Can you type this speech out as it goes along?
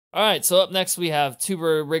All right, so up next we have two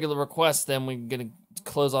regular requests. Then we're gonna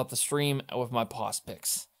close off the stream with my pause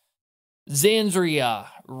picks. Xandria,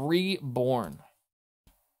 Reborn.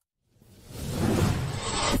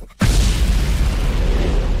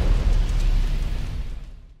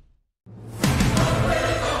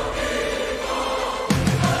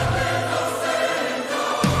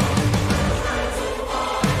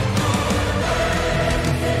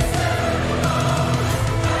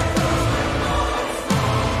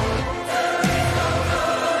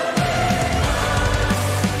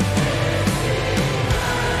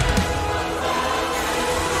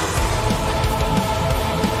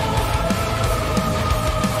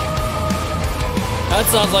 That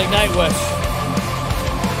sounds like Nightwish.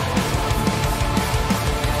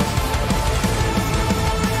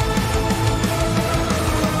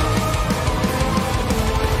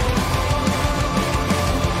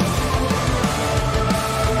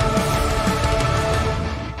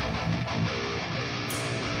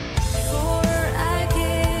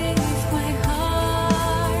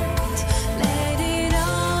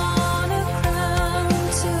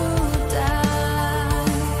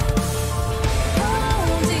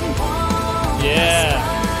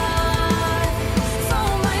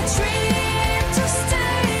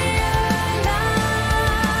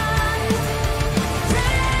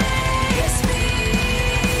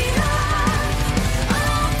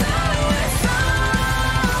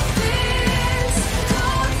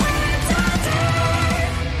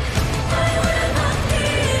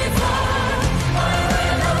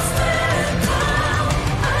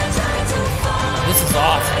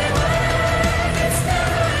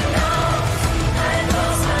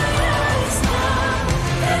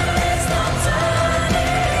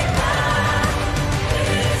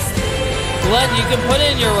 Glenn, you can put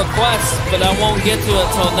in your requests, but I won't get to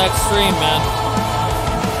it till next stream, man.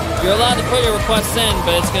 You're allowed to put your requests in,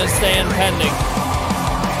 but it's going to stay in pending.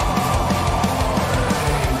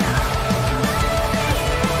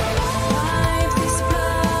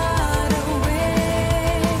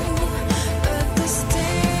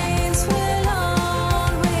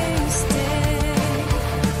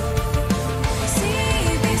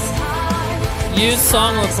 Use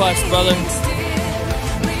song requests, brother.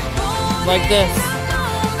 Like this.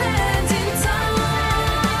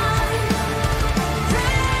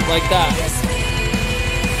 Like that.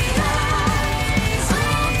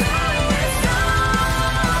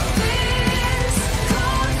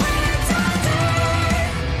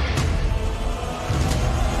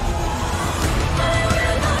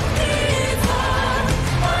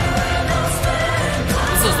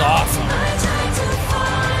 This is awesome.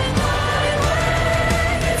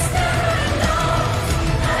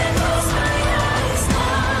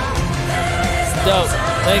 Dope.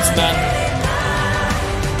 Thanks, man.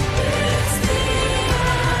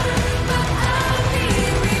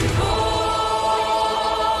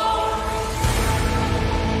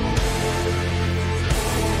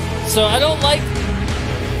 So I don't like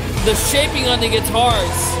the shaping on the guitars.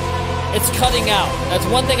 It's cutting out. That's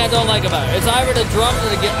one thing I don't like about it. It's either the drums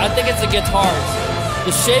or I think it's the guitars.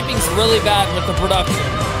 The shaping's really bad with the production.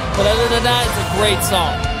 But other than that, it's a great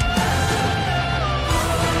song.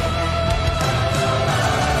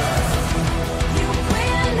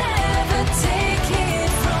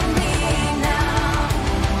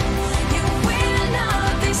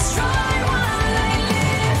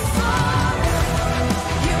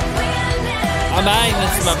 I'm adding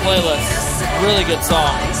this to my playlist. Really good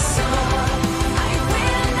song.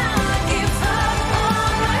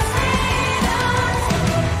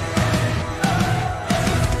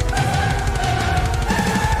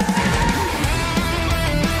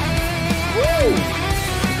 Woo!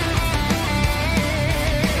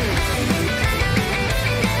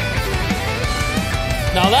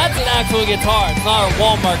 Now that's an actual guitar. It's not a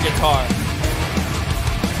Walmart guitar.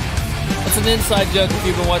 It's an inside joke if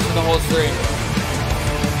you've been watching the whole stream.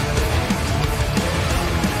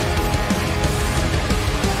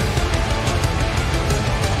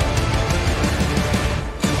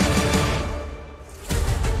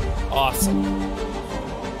 Awesome.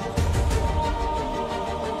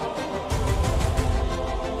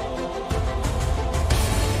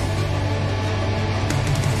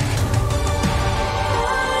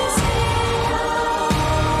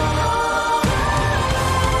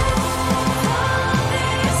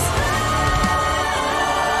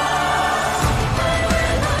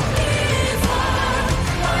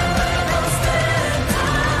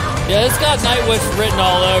 Yeah, it's got Nightwish written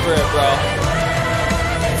all over it, bro.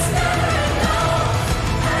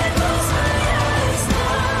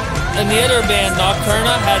 And the other band,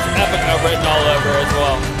 Nocturna, has Epica written all over it as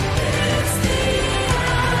well.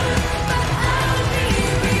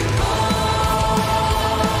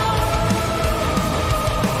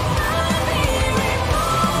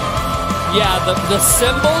 Yeah, the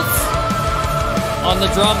cymbals on the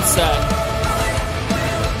drum set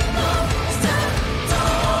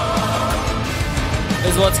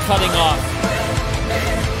is what's cutting off.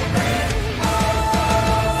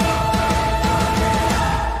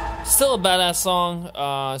 Still a badass song,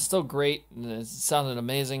 still great. It sounded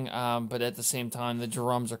amazing, but at the same time, the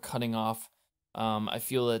drums are cutting off. I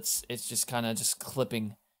feel it's just kind of just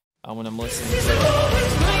clipping when I'm listening to it.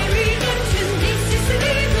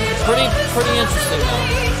 Pretty interesting though.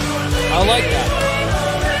 I like that.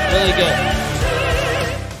 Really good.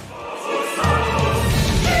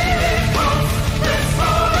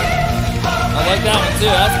 I like that one too.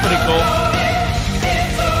 That's pretty cool.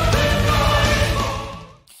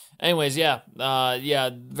 Anyways, yeah,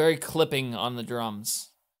 very clipping on the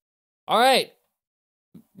drums. All right,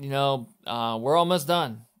 we're almost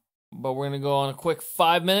done, but we're gonna go on a quick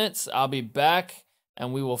 5 minutes. I'll be back,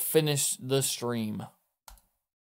 and we will finish the stream.